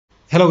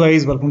Hello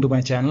guys, welcome to my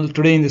channel.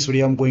 Today in this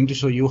video I'm going to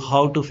show you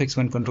how to fix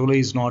when controller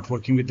is not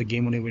working with the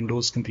game on a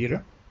Windows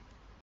computer.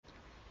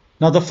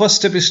 Now the first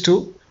step is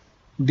to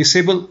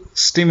disable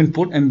Steam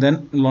input and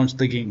then launch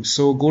the game.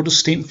 So go to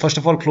Steam, first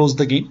of all close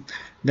the game,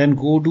 then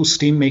go to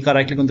Steam, make a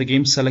right click on the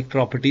game, select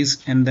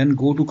properties, and then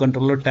go to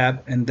controller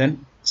tab and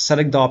then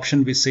select the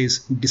option which says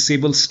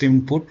disable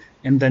Steam input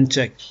and then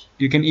check.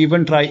 You can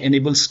even try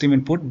enable Steam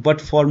input, but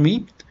for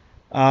me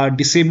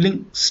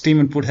disabling Steam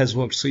input has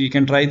worked. So you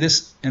can try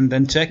this and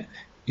then check.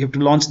 You have to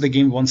launch the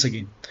game once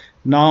again.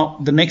 Now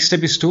the next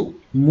step is to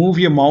move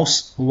your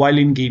mouse while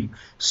in game.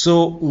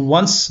 So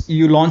once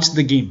you launch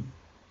the game,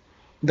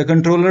 the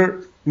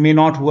controller may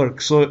not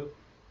work. So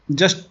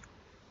just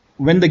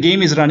when the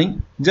game is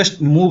running, just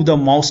move the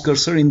mouse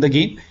cursor in the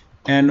game,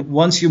 and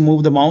once you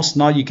move the mouse,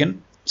 now you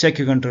can check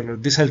your controller.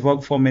 This has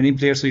worked for many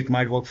players, so it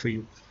might work for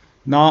you.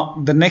 Now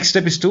the next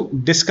step is to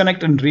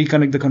disconnect and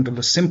reconnect the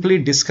controller. Simply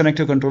disconnect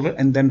your controller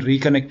and then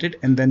reconnect it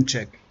and then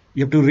check.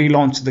 You have to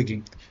relaunch the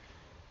game.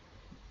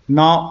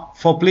 Now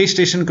for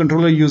PlayStation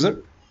controller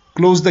user,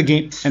 close the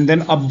game and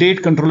then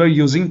update controller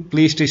using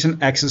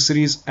PlayStation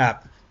accessories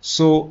app.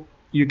 So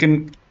you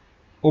can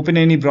open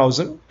any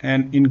browser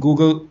and in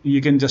Google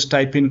you can just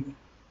type in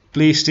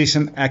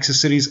PlayStation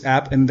accessories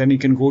app and then you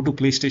can go to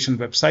PlayStation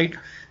website.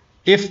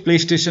 If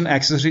PlayStation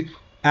accessory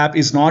app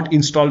is not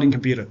installed in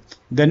computer,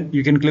 then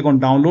you can click on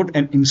download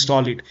and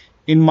install it.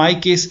 In my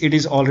case, it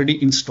is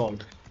already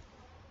installed.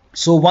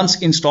 So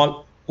once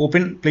installed,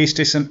 open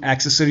PlayStation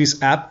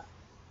accessories app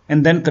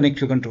and then connect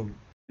your controller.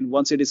 And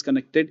once it is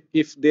connected,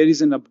 if there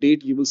is an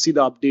update, you will see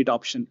the update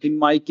option. In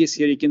my case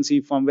here, you can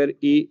see firmware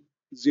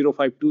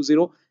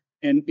A0520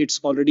 and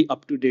it's already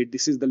up to date.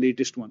 This is the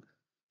latest one.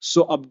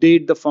 So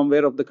update the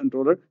firmware of the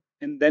controller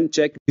and then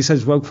check. This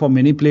has worked for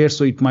many players,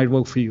 so it might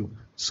work for you.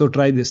 So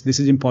try this. This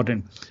is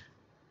important.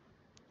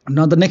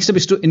 Now the next step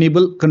is to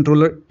enable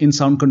controller in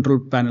sound control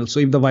panel. So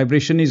if the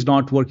vibration is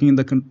not working in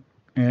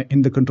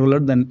the controller,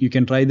 then you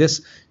can try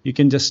this. You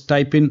can just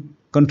type in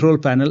control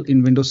panel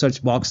in Windows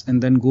search box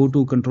and then go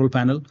to control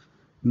panel.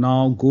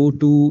 Now go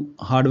to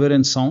hardware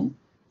and sound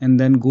and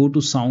then go to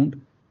sound.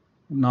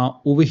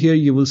 Now over here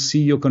you will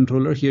see your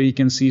controller. Here you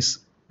can see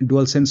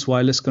DualSense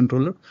wireless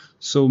controller.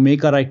 So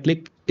make a right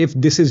click. If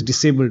this is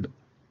disabled,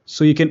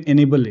 so you can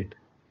enable it.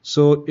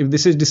 So if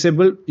this is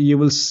disabled, you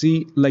will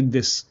see like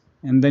this,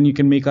 and then you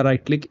can make a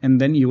right click and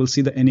then you will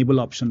see the enable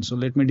option. So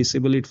let me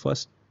disable it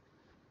first,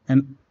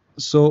 and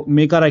so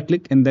make a right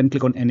click and then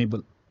click on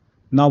enable.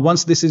 Now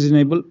once this is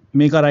enabled,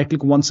 make a right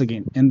click once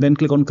again and then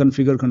click on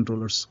configure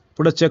controllers.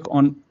 Put a check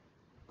on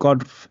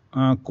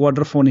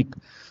quadraphonic.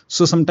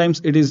 So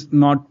sometimes it is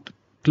not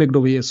clicked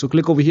over here, so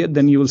click over here,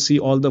 then you will see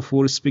all the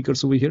 4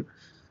 speakers over here,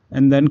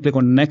 and then click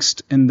on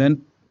next and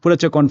then put a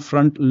check on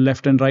front,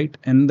 left and right,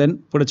 and then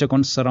put a check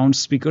on surround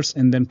speakers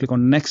and then click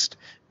on next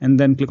and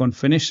then click on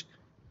finish,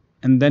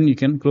 and then you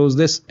can close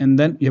this and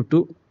then you have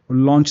to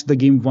launch the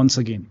game once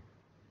again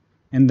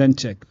and then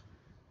check.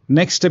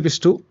 Next step is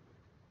to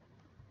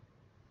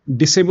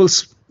disable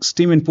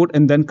Steam input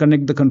and then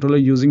connect the controller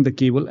using the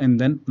cable and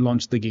then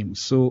launch the game.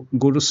 So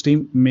go to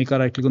Steam, make a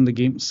right click on the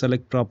game,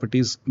 select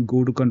properties,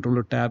 go to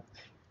controller tab,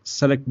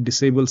 select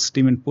disable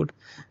Steam input,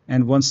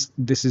 and once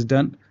this is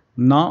done,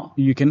 now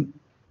you can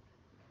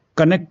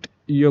connect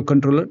your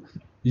controller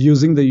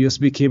using the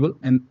USB cable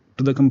and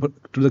to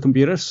the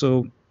computer.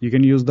 So you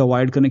can use the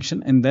wired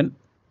connection and then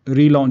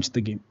relaunch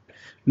the game.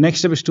 Next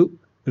step is to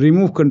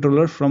remove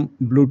controller from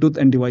Bluetooth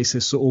and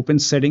devices. So open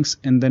settings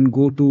and then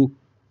go to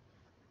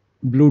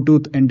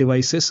Bluetooth and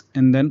devices,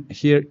 and then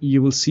here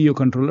you will see your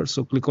controller.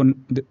 So click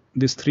on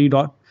this 3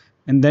 dot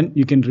and then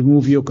you can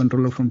remove your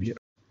controller from here.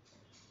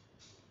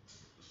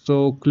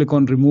 So click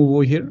on remove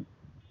over here.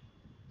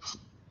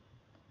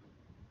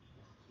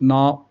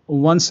 Now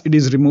once it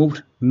is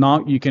removed,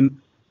 now you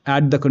can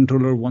add the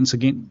controller once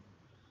again.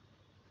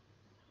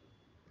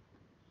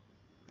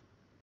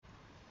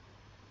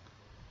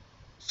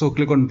 So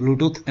click on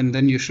Bluetooth and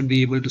then you should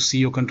be able to see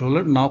your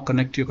controller. Now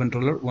connect your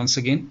controller once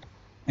again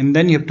and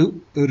then you have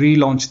to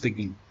relaunch the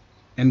game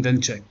and then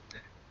check.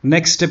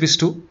 Next step is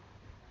to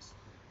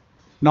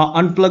now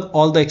unplug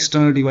all the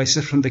external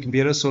devices from the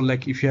computer. So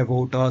like if you have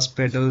hotas,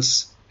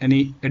 pedals,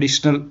 any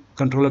additional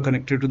controller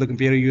connected to the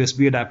computer,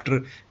 USB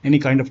adapter, any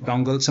kind of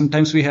dongle.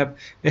 Sometimes we have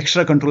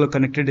extra controller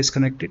connected,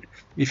 disconnected.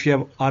 If you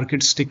have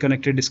arcade stick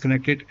connected,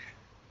 disconnected.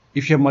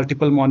 If you have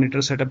multiple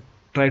monitors set up,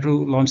 try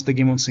to launch the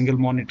game on single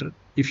monitor.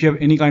 If you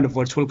have any kind of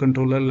virtual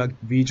controller like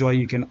Vjoy,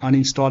 you can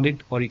uninstall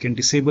it or you can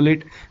disable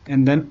it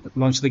and then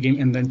launch the game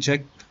and then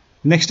check.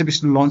 Next step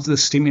is to launch the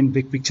Steam in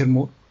big picture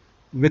mode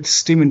with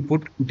Steam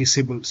input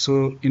disabled.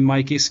 So in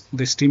my case,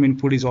 the Steam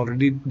input is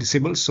already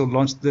disabled. So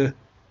launch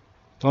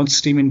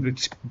Steam in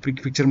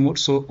big picture mode.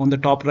 So on the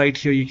top right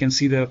here, you can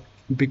see the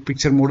big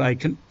picture mode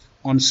icon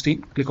on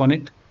Steam. Click on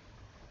it.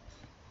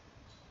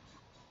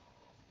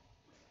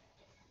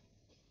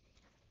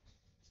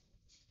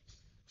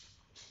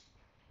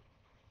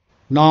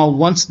 Now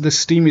once the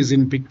Steam is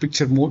in big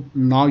picture mode,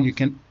 now you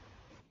can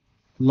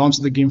launch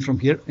the game from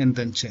here and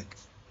then check.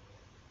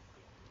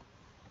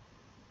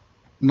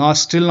 Now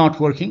still not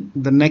working.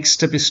 The next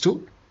step is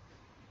to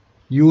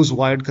use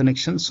wired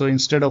connection. So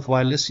instead of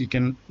wireless, you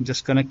can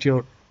just connect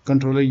your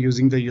controller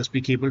using the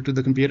USB cable to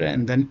the computer,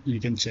 and then you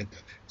can check.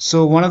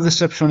 So one of the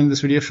steps shown in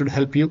this video should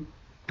help you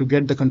to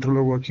get the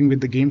controller working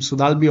with the game. So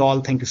that'll be all.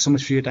 Thank you so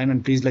much for your time,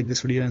 and please like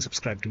this video and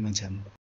subscribe to my channel.